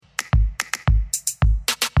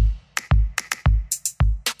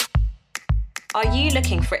Are you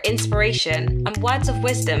looking for inspiration and words of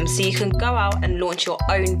wisdom so you can go out and launch your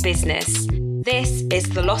own business? This is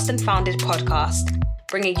the Lost and Founded podcast,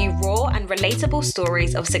 bringing you raw and relatable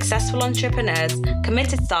stories of successful entrepreneurs,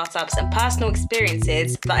 committed startups, and personal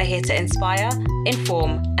experiences that are here to inspire,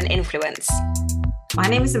 inform, and influence. My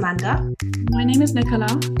name is Amanda. My name is Nicola.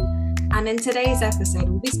 And in today's episode,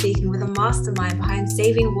 we'll be speaking with a mastermind behind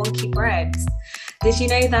Saving Wonky Breads. Did you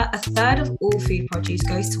know that a third of all food produce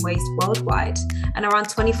goes to waste worldwide, and around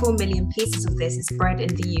 24 million pieces of this is bred in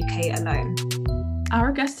the UK alone?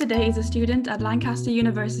 Our guest today is a student at Lancaster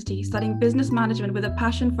University studying business management with a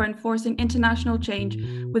passion for enforcing international change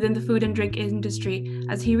within the food and drink industry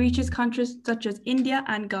as he reaches countries such as India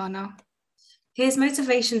and Ghana. His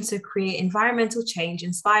motivation to create environmental change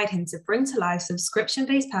inspired him to bring to life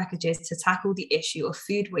subscription-based packages to tackle the issue of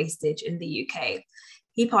food wastage in the UK.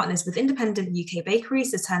 He partners with independent UK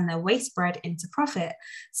bakeries to turn their waste bread into profit.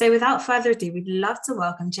 So without further ado, we'd love to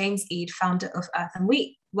welcome James Eade, founder of Earth and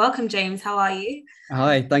Wheat. Welcome, James. How are you?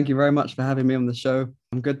 Hi, thank you very much for having me on the show.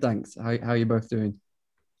 I'm good, thanks. How are you both doing?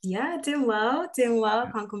 Yeah, doing well,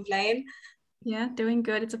 can't complain. Yeah, doing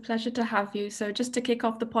good. It's a pleasure to have you. So just to kick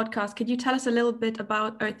off the podcast, could you tell us a little bit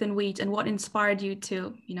about Earth and Wheat and what inspired you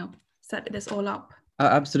to, set this all up?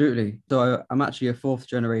 Absolutely. So I'm actually a fourth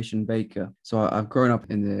generation baker. So I've grown up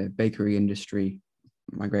in the bakery industry.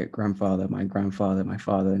 My great-grandfather, my grandfather, my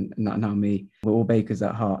father, and now me. We're all bakers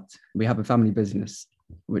at heart. We have a family business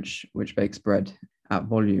which bakes bread at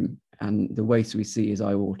volume, and the waste we see is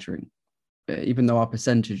eye-watering. Even though our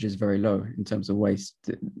percentage is very low in terms of waste,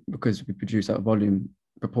 because we produce at volume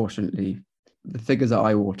proportionately, the figures are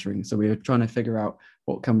eye-watering. So we were trying to figure out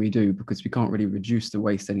what can we do, because we can't really reduce the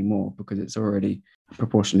waste anymore because it's already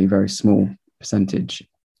proportionally very small percentage.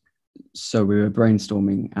 So we were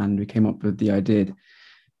brainstorming and we came up with the idea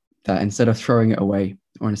that instead of throwing it away,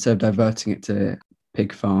 or instead of diverting it to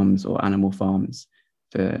pig farms or animal farms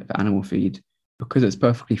for animal feed, because it's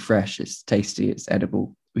perfectly fresh, it's tasty, it's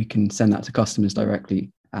edible, we can send that to customers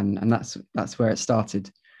directly. And that's where it started.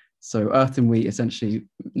 So Earth and Wheat essentially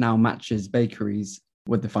now matches bakeries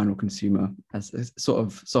with the final consumer as a sort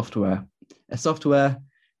of software. A software,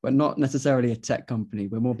 but not necessarily a tech company.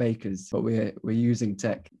 We're more bakers, but we're using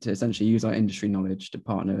tech to essentially use our industry knowledge to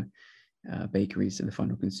partner bakeries to the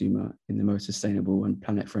final consumer in the most sustainable and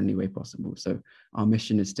planet-friendly way possible. So our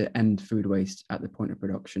mission is to end food waste at the point of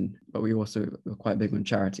production, but we're quite big on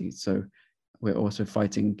charity. So we're also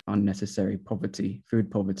fighting unnecessary poverty,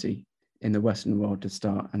 food poverty in the Western world to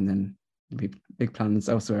start, and then big plans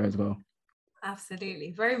elsewhere as well.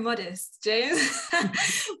 Absolutely. Very modest, James.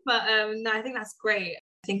 But no, I think that's great.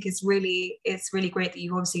 I think it's really great that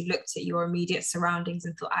you've obviously looked at your immediate surroundings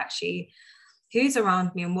and thought, actually, who's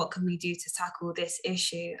around me and what can we do to tackle this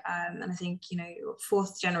issue? And I think, you're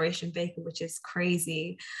fourth generation baker, which is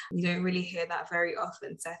crazy. You don't really hear that very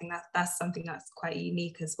often. So I think that's something that's quite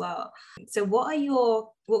unique as well. So what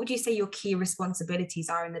would you say your key responsibilities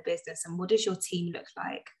are in the business, and what does your team look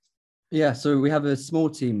like? Yeah, so we have a small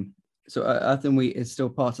team. So Earth and Wheat is still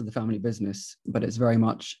part of the family business, but it's very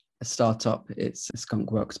much a startup. It's a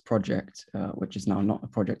Skunkworks project, which is now not a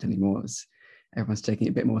project anymore. Everyone's taking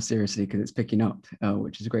it a bit more seriously because it's picking up,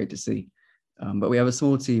 which is great to see. But we have a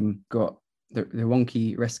small team, got the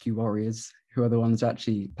Wonky Rescue Warriors, who are the ones who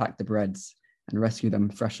actually pack the breads and rescue them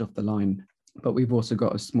fresh off the line. But we've also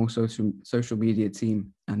got a small social media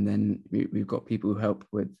team, and then we've got people who help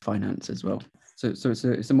with finance as well. So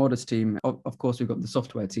it's a modest team. Of course, we've got the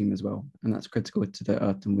software team as well, and that's critical to the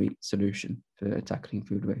Earth and Wheat solution for tackling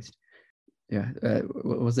food waste. Yeah,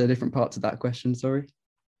 was there a different part to that question? Sorry.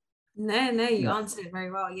 No, you answered it very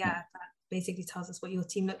well. Yeah, that basically tells us what your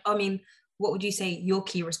team. What would you say your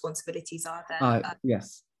key responsibilities are there?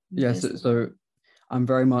 Yes. So I'm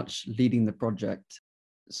very much leading the project.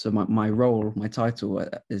 So my role, my title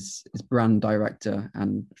is brand director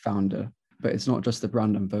and founder. But it's not just the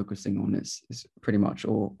brand I'm focusing on. It's pretty much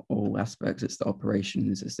all aspects. It's the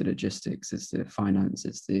operations, it's the logistics, it's the finance,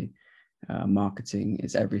 it's the marketing,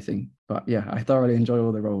 it's everything. But yeah, I thoroughly enjoy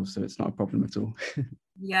all the roles, so it's not a problem at all.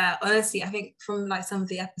 Yeah, honestly, I think from some of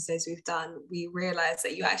the episodes we've done, we realized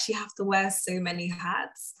that you actually have to wear so many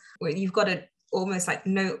hats. Where you've got to almost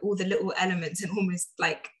know all the little elements and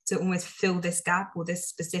almost fill this gap or this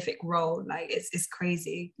specific role. It's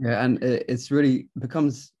crazy. Yeah, and it's really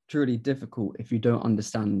becomes truly difficult if you don't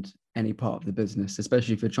understand any part of the business,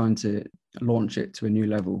 especially if you're trying to launch it to a new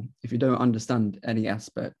level. If you don't understand any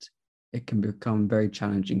aspect, it can become very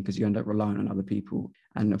challenging because you end up relying on other people.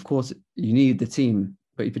 And of course, you need the team,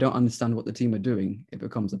 but if you don't understand what the team are doing, it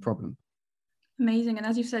becomes a problem. Amazing. And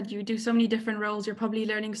as you said, you do so many different roles. You're probably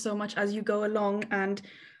learning so much as you go along. And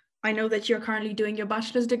I know that you're currently doing your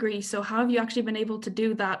bachelor's degree. So how have you actually been able to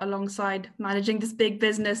do that alongside managing this big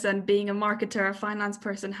business and being a marketer, a finance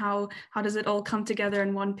person? How does it all come together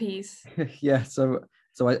in one piece? Yeah, so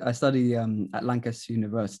I study at Lancaster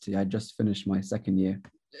University. I just finished my second year.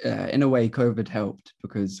 In a way, COVID helped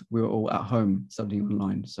because we were all at home studying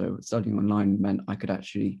online. So studying online meant I could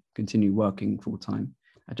actually continue working full time.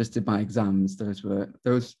 I just did my exams. Those were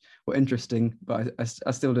interesting, but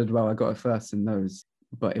I still did well. I got a first in those,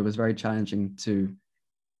 but it was very challenging to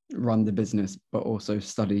run the business, but also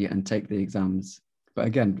study and take the exams. But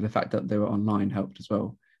again, the fact that they were online helped as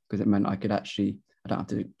well, because it meant I don't have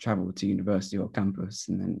to travel to university or campus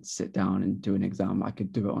and then sit down and do an exam. I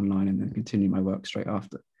could do it online and then continue my work straight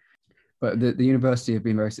after. But the university have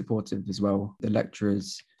been very supportive as well. The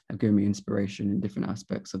lecturers have given me inspiration in different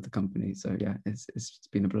aspects of the company. So yeah, it's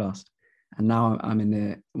been a blast. And now I'm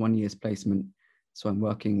in a 1 year's placement. So I'm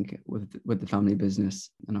working with the family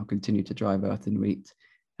business, and I'll continue to drive Earth and Wheat.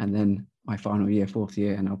 And then my final year, 4th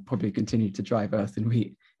year, and I'll probably continue to drive Earth and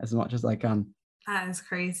Wheat as much as I can. That is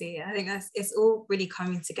crazy. I think it's all really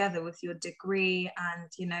coming together with your degree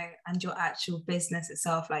and your actual business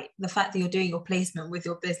itself. Like the fact that you're doing your placement with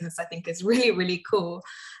your business, I think is really, really cool.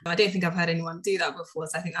 I don't think I've heard anyone do that before.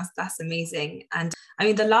 So I think that's amazing. And I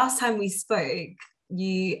mean, the last time we spoke,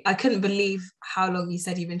 I couldn't believe how long you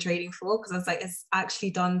said you've been trading for, because I was like, it's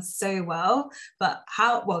actually done so well. But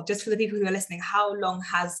just for the people who are listening, how long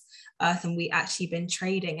has Earth and Wheat actually been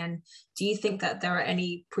trading? And do you think that there are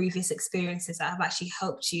any previous experiences that have actually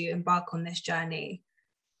helped you embark on this journey?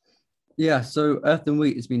 Yeah, so Earth and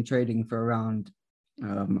Wheat has been trading for around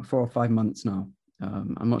 4 or 5 months now.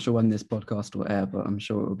 I'm not sure when this podcast will air, but I'm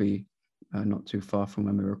sure it will be not too far from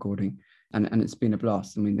when we're recording. And it's been a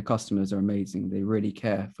blast. I mean, the customers are amazing. They really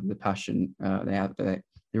care for the passion. They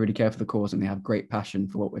really care for the cause, and they have great passion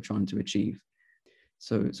for what we're trying to achieve.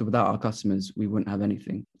 So without our customers, we wouldn't have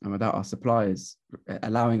anything. And without our suppliers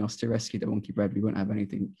allowing us to rescue the wonky bread, we wouldn't have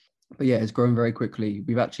anything. But yeah, it's grown very quickly.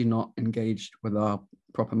 We've actually not engaged with our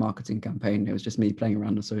proper marketing campaign. It was just me playing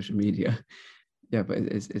around on social media. Yeah, but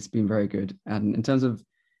it's been very good. And in terms of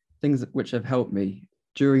things which have helped me,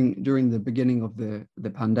 during the beginning of the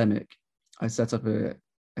pandemic, I set up a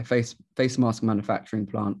face mask manufacturing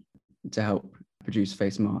plant to help produce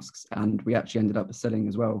face masks. And we actually ended up selling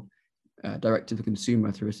as well, direct to the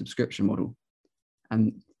consumer through a subscription model.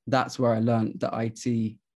 And that's where I learned the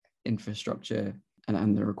IT infrastructure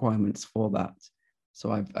and the requirements for that.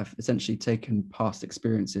 So I've essentially taken past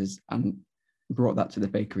experiences and brought that to the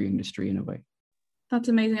bakery industry in a way. That's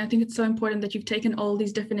amazing. I think it's so important that you've taken all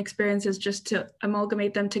these different experiences just to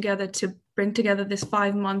amalgamate them together to bring together this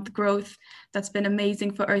 5-month growth that's been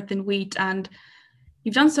amazing for Earth and Wheat. And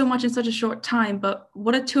you've done so much in such a short time, but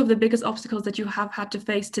what are 2 of the biggest obstacles that you have had to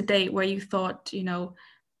face to date where you thought,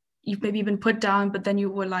 you've maybe been put down, but then you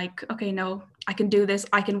were like, okay, no, I can do this.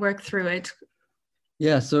 I can work through it.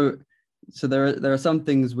 Yeah. So there are some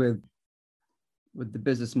things with the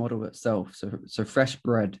business model itself. So fresh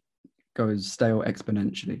bread goes stale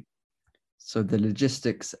exponentially. So the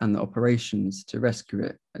logistics and the operations to rescue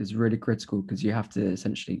it is really critical, because you have to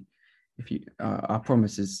essentially, our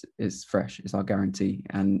promise is fresh, is our guarantee,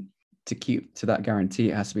 and to keep to that guarantee,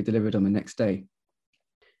 it has to be delivered on the next day.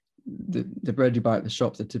 The bread you buy at the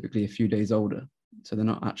shops are typically a few days older, so they're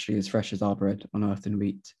not actually as fresh as our bread on Earth and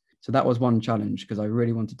Wheat. So that was one challenge, because I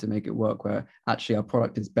really wanted to make it work where actually our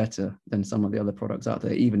product is better than some of the other products out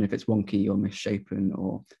there, even if it's wonky or misshapen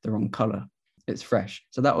or the wrong color, it's fresh.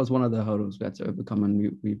 So that was one of the hurdles we had to overcome,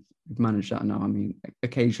 and we've managed that now. I mean,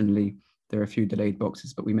 occasionally there are a few delayed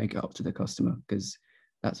boxes, but we make it up to the customer, because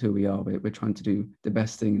that's who we are. We're trying to do the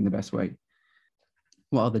best thing in the best way.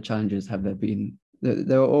 What other challenges have there been?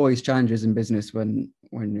 There are always challenges in business when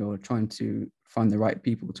you're trying to find the right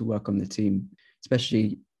people to work on the team,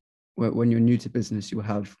 especially when you're new to business. You will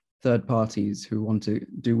have third parties who want to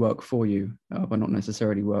do work for you, but not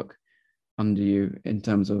necessarily work under you in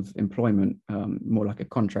terms of employment, more like a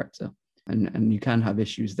contractor. And you can have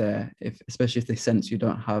issues there, especially if they sense you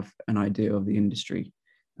don't have an idea of the industry.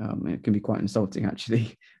 It can be quite insulting,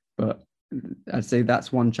 actually. But I'd say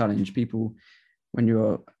that's one challenge. People, when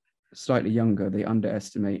you're slightly younger, they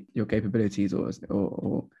underestimate your capabilities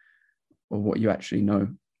or what you actually know.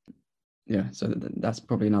 Yeah, so that's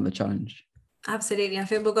probably another challenge. Absolutely. I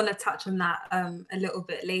think we're going to touch on that a little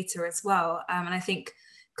bit later as well. And I think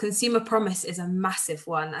consumer promise is a massive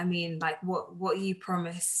one. I mean, like what you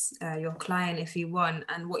promise your client if you want,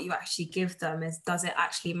 and what you actually give them, does it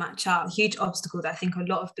actually match up? A huge obstacle that I think a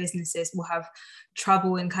lot of businesses will have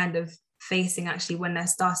trouble in kind of facing actually when they're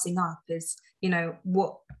starting up is,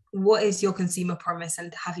 what is your consumer promise,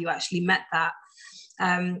 and have you actually met that?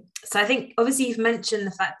 So I think obviously you've mentioned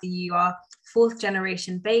the fact that you are fourth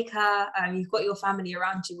generation baker, you've got your family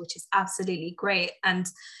around you, which is absolutely great. And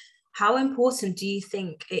how important do you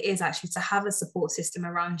think it is actually to have a support system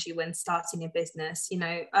around you when starting a business? You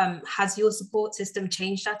know, has your support system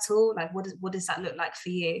changed at all? Like, what does that look like for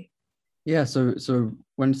you? Yeah, so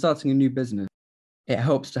when starting a new business, it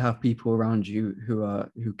helps to have people around you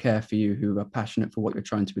who care for you, who are passionate for what you're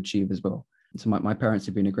trying to achieve as well. So my parents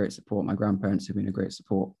have been a great support, my grandparents have been a great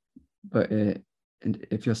support. But and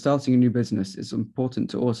if you're starting a new business, it's important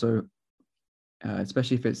to also,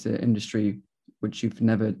 especially if it's an industry which you've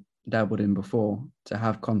never dabbled in before, to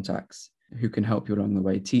have contacts who can help you along the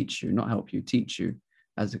way, teach you, not help you, teach you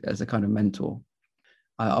as a kind of mentor.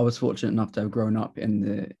 I was fortunate enough to have grown up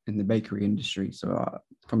in the bakery industry. So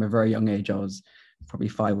from a very young age, I was probably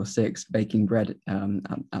 5 or 6 baking bread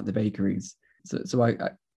at the bakeries. So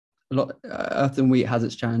Earth and Wheat has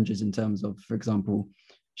its challenges in terms of, for example,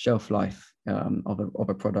 shelf life of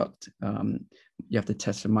a product. You have to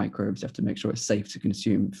test for microbes. You have to make sure it's safe to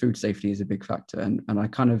consume. Food safety is a big factor, and I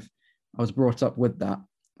was brought up with that,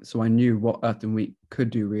 so I knew what Earth and Wheat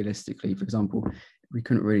could do realistically. For example, we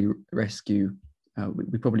couldn't really rescue.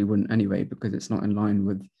 We probably wouldn't anyway, because it's not in line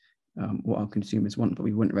with what our consumers want. But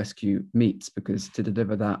we wouldn't rescue meats, because to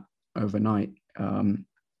deliver that overnight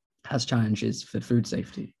has challenges for food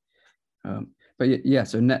safety. But yeah,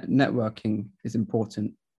 so networking is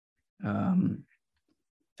important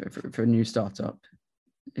for a new startup.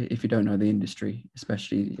 If you don't know the industry,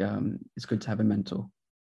 especially, it's good to have a mentor.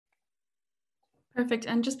 Perfect.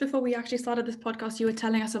 And just before we actually started this podcast, you were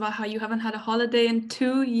telling us about how you haven't had a holiday in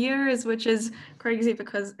 2 years, which is crazy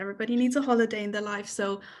because everybody needs a holiday in their life.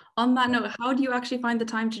 So on that note, how do you actually find the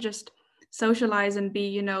time to just socialize and be,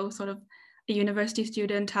 you know, sort of a university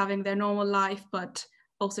student having their normal life, but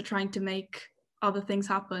also trying to make other things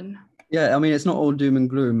happen? Yeah, I mean, it's not all doom and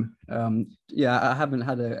gloom. Yeah, I haven't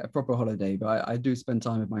had a proper holiday, but I do spend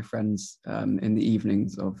time with my friends in the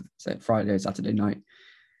evenings of, say, Friday, Saturday night.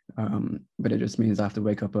 But it just means I have to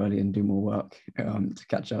wake up early and do more work to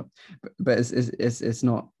catch up. But it's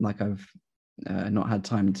not like I've not had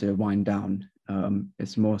time to wind down.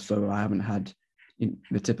 It's more so I haven't had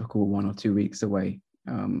the typical 1 or 2 weeks away.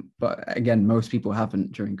 But again, most people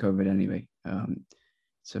haven't during COVID anyway.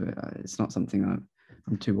 So it's not something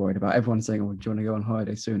I'm too worried about. Everyone's saying, "Oh, do you want to go on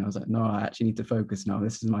holiday soon?" I was like, "No, I actually need to focus now.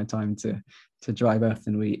 This is my time to drive Earth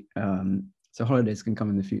and Wheat." So holidays can come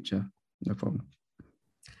in the future, no problem.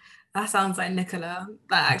 That sounds like Nicola.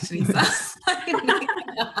 That actually sounds like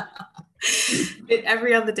Nicola.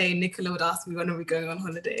 Every other day, Nicola would ask me, when are we going on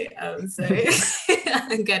holiday? So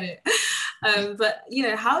I get it. But, you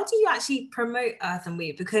know, how do you actually promote Earth and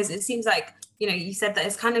Wheat? Because it seems like, you know, you said that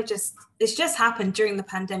it's just happened during the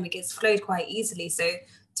pandemic. It's flowed quite easily. So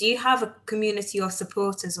do you have a community of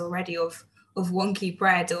supporters already of Wonky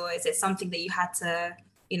Bread, or is it something that you had to,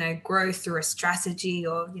 you know, grow through a strategy,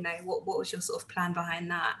 or, you know, what was your sort of plan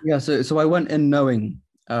behind that? Yeah, so I went in knowing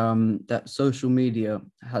that social media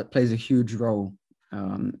plays a huge role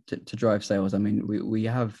to drive sales. I mean, we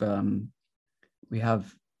have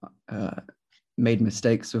made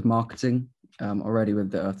mistakes with marketing already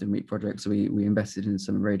with the Earth and Wheat project. So we invested in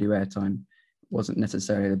some radio airtime. Wasn't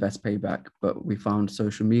necessarily the best payback, but we found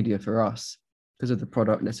social media for us, because of the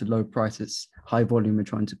product. It's a low price, it's high volume we're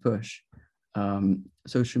trying to push.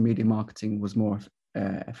 Social media marketing was more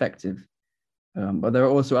effective, but there are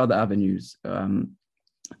also other avenues,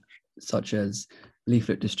 such as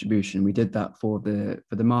leaflet distribution. We did that for the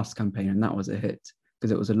mask campaign, and that was a hit,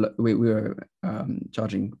 because it was we were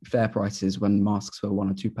charging fair prices when masks were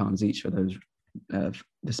 £1 or £2 each. For those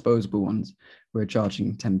disposable ones, we were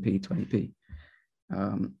charging 10p, 20p.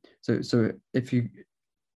 So if you,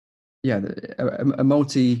 a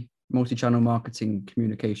multi-channel marketing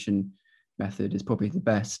communication method is probably the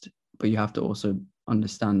best, but you have to also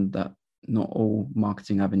understand that not all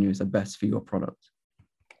marketing avenues are best for your product.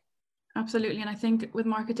 Absolutely. And I think with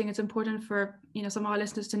marketing, it's important for, you know, some of our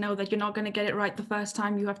listeners to know that you're not going to get it right the first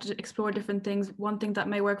time. You have to explore different things. One thing that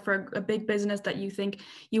may work for a big business that you think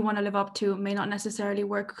you want to live up to may not necessarily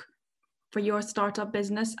work for your startup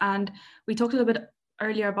business. And we talked a little bit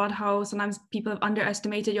earlier about how sometimes people have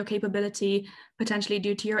underestimated your capability, potentially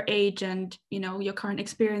due to your age and, you know, your current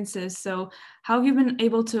experiences. So how have you been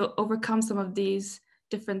able to overcome some of these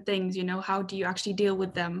different things? You know, how do you actually deal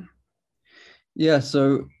with them? Yeah,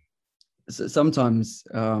 so sometimes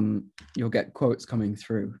you'll get quotes coming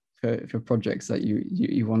through for projects that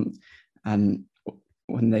you want, and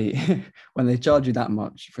when they charge you that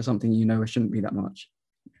much for something, you know, it shouldn't be that much,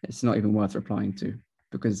 it's not even worth replying to,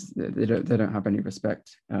 because they don't have any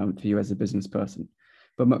respect for you as a business person.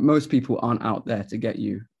 but most people aren't out there to get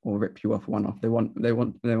you or rip you off one-off. They want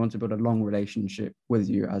to build a long relationship with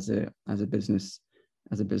you as a business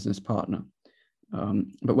partner.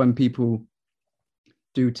 But when people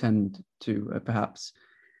do tend to perhaps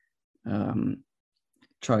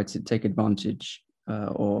try to take advantage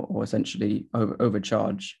or essentially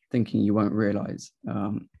overcharge, thinking you won't realize,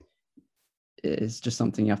 it's just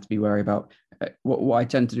something you have to be wary about. What I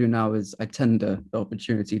tend to do now is I tender the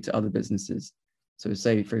opportunity to other businesses. So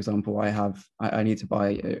say, for example, I need to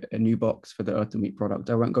buy a new box for the Earth and Wheat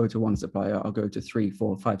product. I won't go to one supplier, I'll go to 3,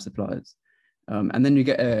 4, 5 suppliers. And then you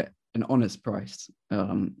get an honest price.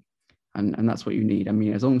 And that's what you need. I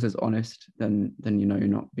mean, as long as it's honest, then you know you're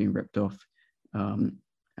not being ripped off. And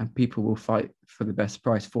people will fight for the best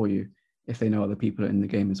price for you if they know other people are in the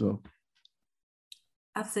game as well.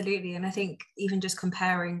 Absolutely. And I think even just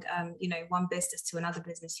comparing, one business to another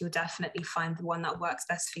business, you'll definitely find the one that works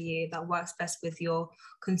best for you, that works best with your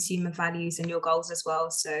consumer values and your goals as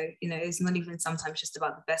well. So, it's not even sometimes just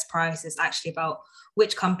about the best price. It's actually about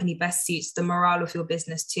which company best suits the morale of your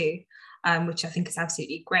business too, which I think is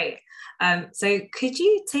absolutely great. So could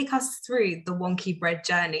you take us through the Wonky Bread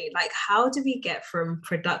journey? Like, how do we get from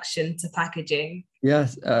production to packaging?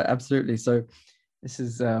 Yes, absolutely. So this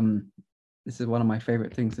is one of my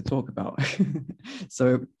favorite things to talk about.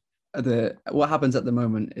 So what happens at the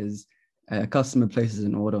moment is a customer places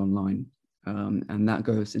an order online, and that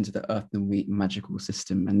goes into the Earth and Wheat magical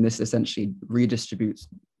system. And this essentially redistributes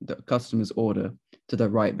the customer's order to the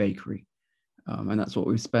right bakery. And that's what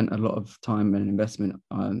we've spent a lot of time and investment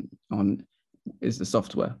on is the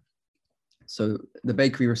software. So the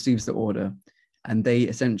bakery receives the order, and they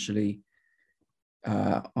essentially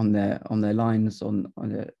on their lines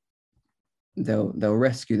they'll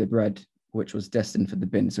rescue the bread which was destined for the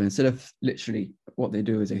bin. So instead of literally, what they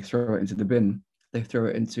do is they throw it into the bin, they throw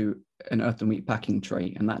it into an Earth and Wheat packing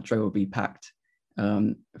tray, and that tray will be packed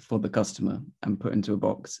for the customer and put into a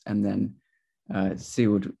box and then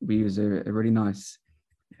sealed. We use a really nice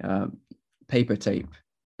paper tape.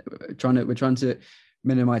 We're trying to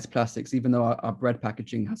minimize plastics, even though our bread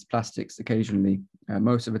packaging has plastics occasionally.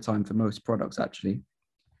 Most of the time, for most products, actually,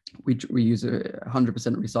 we use 100%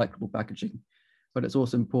 recyclable packaging. But it's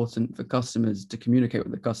also important for customers to communicate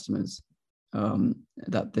with the customers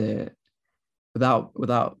that they're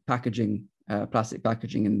without packaging, plastic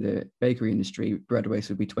packaging in the bakery industry, bread waste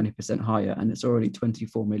would be 20% higher, and it's already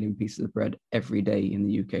 24 million pieces of bread every day in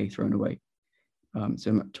the UK thrown away.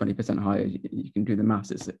 So 20% higher, you can do the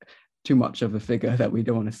maths. It's too much of a figure that we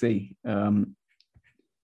don't want to see.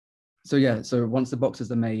 So once the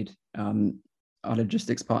boxes are made, our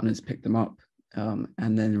logistics partners pick them up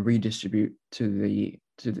and then redistribute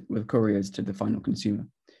with couriers to the final consumer.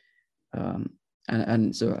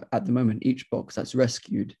 And so at the moment, each box that's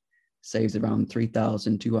rescued saves around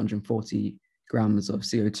 3,240 grams of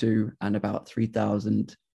CO2 and about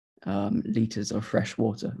 3,000 liters of fresh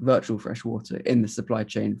water, virtual fresh water, in the supply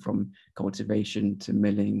chain, from cultivation to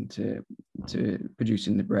milling to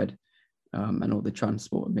producing the bread, and all the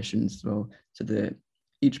transport emissions as well. So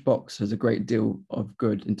each box has a great deal of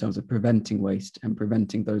good in terms of preventing waste and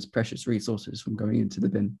preventing those precious resources from going into the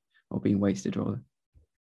bin or being wasted, rather.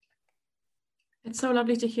 It's so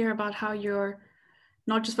lovely to hear about how you're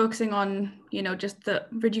not just focusing on, just the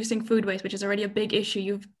reducing food waste, which is already a big issue.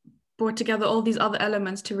 You've brought together all these other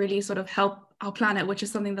elements to really sort of help our planet, which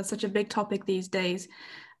is something that's such a big topic these days.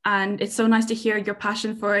 And it's so nice to hear your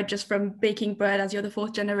passion for it, just from baking bread as you're the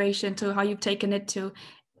 4th generation to how you've taken it to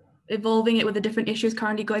evolving it with the different issues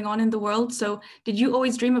currently going on in the world. So did you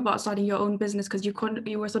always dream about starting your own business? Because you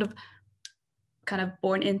were sort of kind of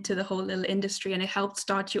born into the whole little industry and it helped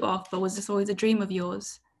start you off, but was this always a dream of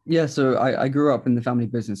yours? Yeah, so I grew up in the family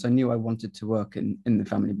business. I knew I wanted to work in the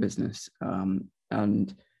family business,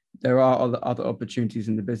 and there are other opportunities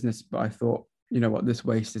in the business, but I thought, you know what, this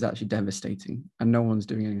waste is actually devastating and no one's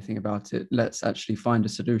doing anything about it. Let's actually find a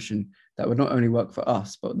solution that would not only work for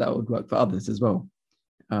us, but that would work for others as well.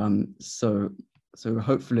 So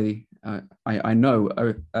hopefully, I know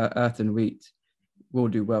Earth and Wheat will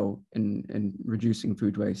do well in reducing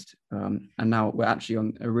food waste. And now we're actually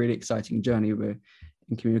on a really exciting journey. We're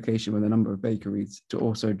in communication with a number of bakeries to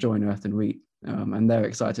also join Earth and Wheat, and they're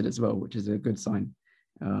excited as well, which is a good sign.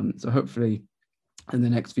 So hopefully in the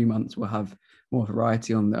next few months, we'll have more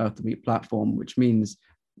variety on the Earth and Wheat platform, which means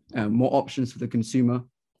more options for the consumer.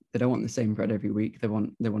 They don't want the same bread every week. They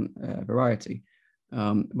want variety,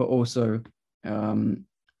 but also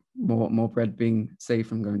more bread being saved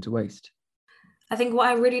from going to waste. I think what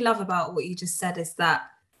I really love about what you just said is that,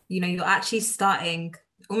 you're actually starting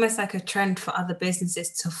almost like a trend for other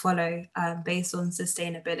businesses to follow based on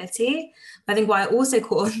sustainability. I think what I also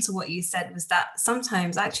caught on to what you said was that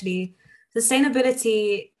sometimes actually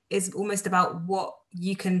sustainability is almost about what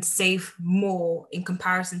you can save more in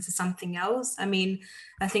comparison to something else. I mean,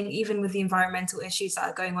 I think even with the environmental issues that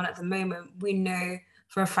are going on at the moment, we know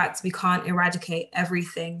for a fact we can't eradicate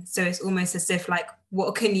everything. So it's almost as if like,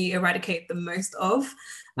 what can you eradicate the most of?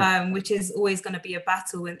 Which is always going to be a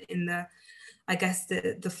battle in the, I guess,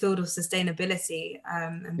 the field of sustainability.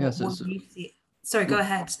 And Yeah, what you see. Sorry, go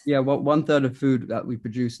ahead. Yeah, well, 1/3 of food that we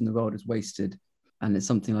produce in the world is wasted, and it's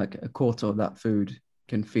something like a quarter of that food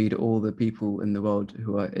can feed all the people in the world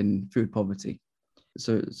who are in food poverty.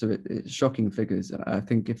 So it's shocking figures. I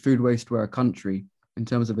think if food waste were a country, in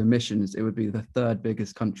terms of emissions, it would be the third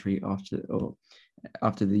biggest country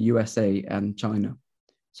after the USA and China.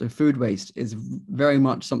 So food waste is very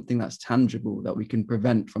much something that's tangible that we can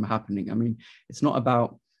prevent from happening. I mean, it's not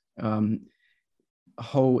about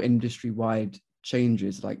whole industry-wide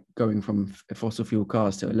changes like going from fossil fuel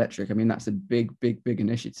cars to electric. I mean, that's a big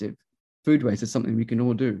initiative. Food waste is something we can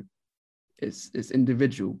all do. It's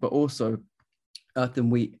individual, but also Earth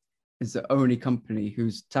and Wheat is the only company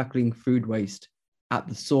who's tackling food waste at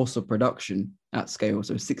the source of production at scale.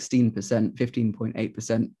 So 16%,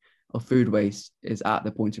 15.8% of food waste is at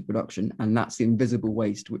the point of production. And that's the invisible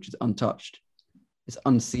waste, which is untouched. It's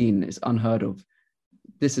unseen, it's unheard of.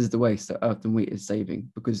 This is the waste that Earth and Wheat is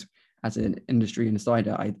saving, because as an industry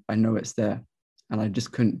insider, I know it's there, and I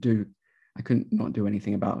just couldn't not do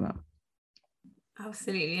anything about that.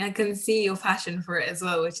 Absolutely. I can see your passion for it as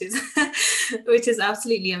well, which is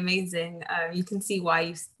absolutely amazing. You can see why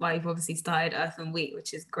you've obviously started Earth and Wheat,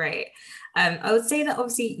 which is great. I would say that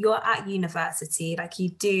obviously you're at university, like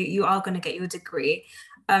you are going to get your degree.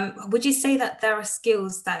 Would you say that there are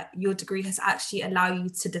skills that your degree has actually allowed you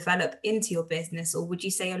to develop into your business, or would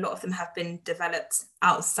you say a lot of them have been developed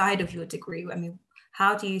outside of your degree? I mean,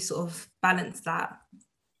 how do you sort of balance that?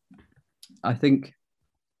 I think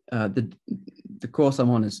the course I'm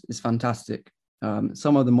on is fantastic.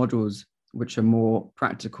 Some of the modules which are more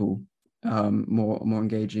practical, more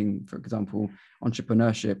engaging, for example,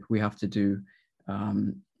 entrepreneurship, we have to do,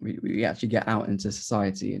 we actually get out into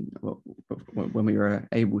society. And when we were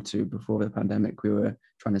able to, before the pandemic, we were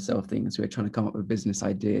trying to sell things. We were trying to come up with business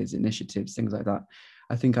ideas, initiatives, things like that.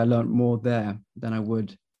 I think I learned more there than I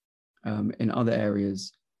would in other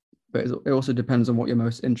areas. But it also depends on what you're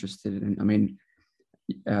most interested in. I mean,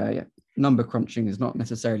 number crunching is not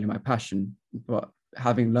necessarily my passion, but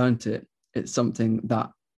having learned it, it's something that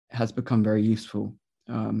has become very useful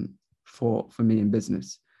for me in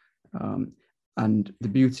business. And the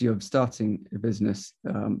beauty of starting a business,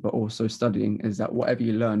 but also studying, is that whatever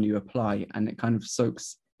you learn, you apply, and it kind of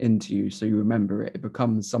soaks into you, so you remember it. It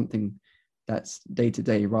becomes something that's day to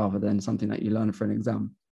day rather than something that you learn for an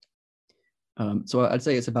exam. So I'd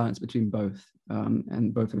say it's a balance between both,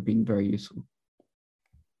 and both have been very useful.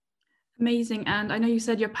 Amazing. And I know you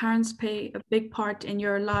said your parents play a big part in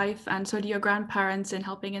your life, and so do your grandparents, in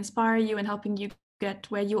helping inspire you and helping you get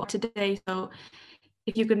where you are today. So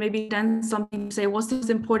if you could maybe then something to say, what's the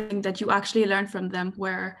most important thing that you actually learned from them,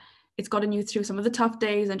 where it's gotten you through some of the tough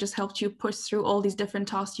days and just helped you push through all these different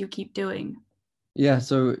tasks you keep doing? Yeah,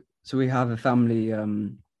 so we have a family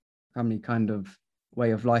kind of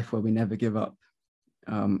way of life where we never give up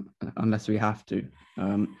unless we have to.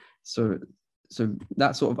 So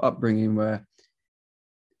that sort of upbringing where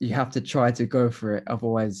you have to try to go for it,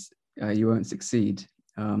 otherwise you won't succeed.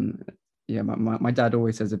 My dad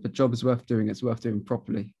always says, if a job is worth doing, it's worth doing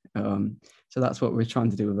properly. So that's what we're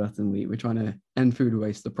trying to do with Earth and Wheat. We're trying to end food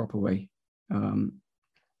waste the proper way. So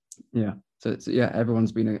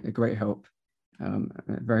everyone's been a great help,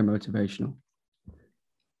 very motivational.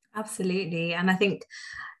 Absolutely. And I think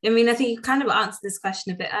you kind of answered this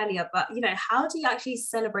question a bit earlier, but how do you actually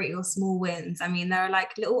celebrate your small wins? I mean, there are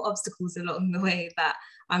like little obstacles along the way that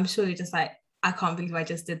I'm sure you're just like, I can't believe I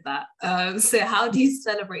just did that. So how do you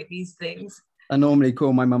celebrate these things? I normally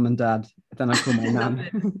call my mum and dad, then I call my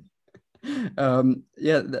nan.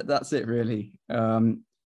 That's it really. I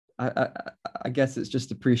guess it's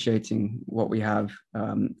just appreciating what we have,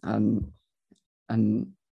 and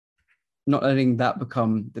not letting that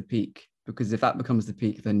become the peak, because if that becomes the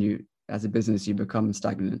peak, then you, as a business, you become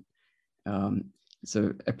stagnant.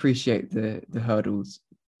 So appreciate the hurdles,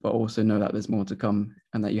 but also know that there's more to come,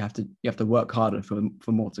 and that you have to work harder for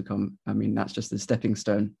more to come. I mean, that's just a stepping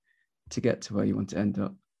stone to get to where you want to end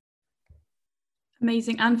up.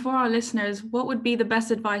 Amazing. And for our listeners, what would be the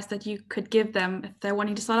best advice that you could give them if they're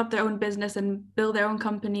wanting to start up their own business and build their own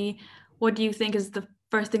company? What do you think is the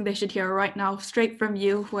first thing they should hear right now, straight from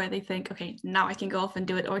you, where they think, okay, now I can go off and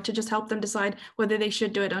do it, or to just help them decide whether they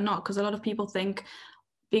should do it or not? Because a lot of people think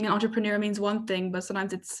being an entrepreneur means one thing, but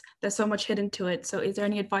sometimes there's so much hidden to it. So is there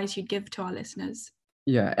any advice you'd give to our listeners?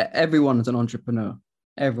 Yeah, everyone's an entrepreneur.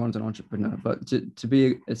 Everyone's an entrepreneur. But to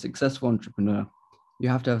be a successful entrepreneur, you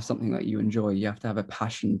have to have something that you enjoy. You have to have a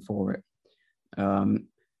passion for it.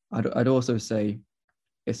 I'd also say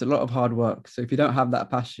it's a lot of hard work. So if you don't have that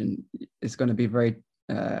passion, it's going to be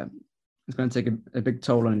it's going to take a big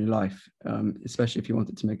toll on your life, especially if you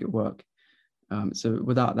wanted to make it work. So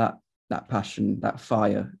without that passion, that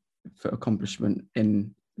fire for accomplishment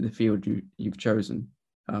in the field you've chosen,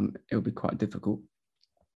 it will be quite difficult.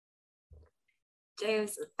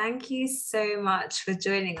 James, thank you so much for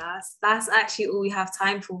joining us. That's actually all we have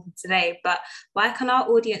time for today. But why can our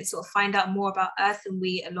audience sort of find out more about Earth and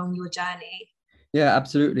Wheat along your journey? Yeah,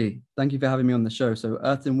 absolutely. Thank you for having me on the show. So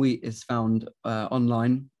Earth and Wheat is found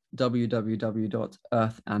online,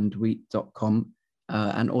 www.earthandwheat.com,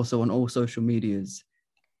 and also on all social medias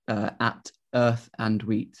at Earth and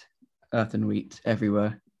Wheat, Earth and Wheat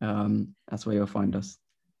everywhere. That's where you'll find us.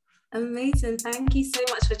 Amazing. Thank you so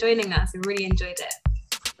much for joining us. I really enjoyed it.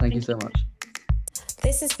 Thank you so much.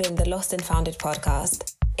 This has been the Lost and Founded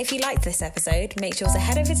podcast. If you liked this episode, make sure to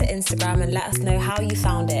head over to Instagram and let us know how you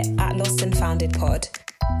found it at Lost and Founded Pod.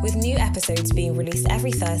 With new episodes being released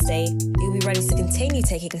every Thursday, you'll be ready to continue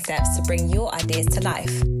taking steps to bring your ideas to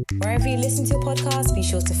life. Wherever you listen to your podcast, be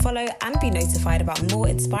sure to follow and be notified about more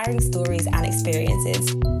inspiring stories and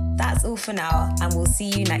experiences. That's all for now, and we'll see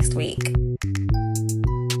you next week.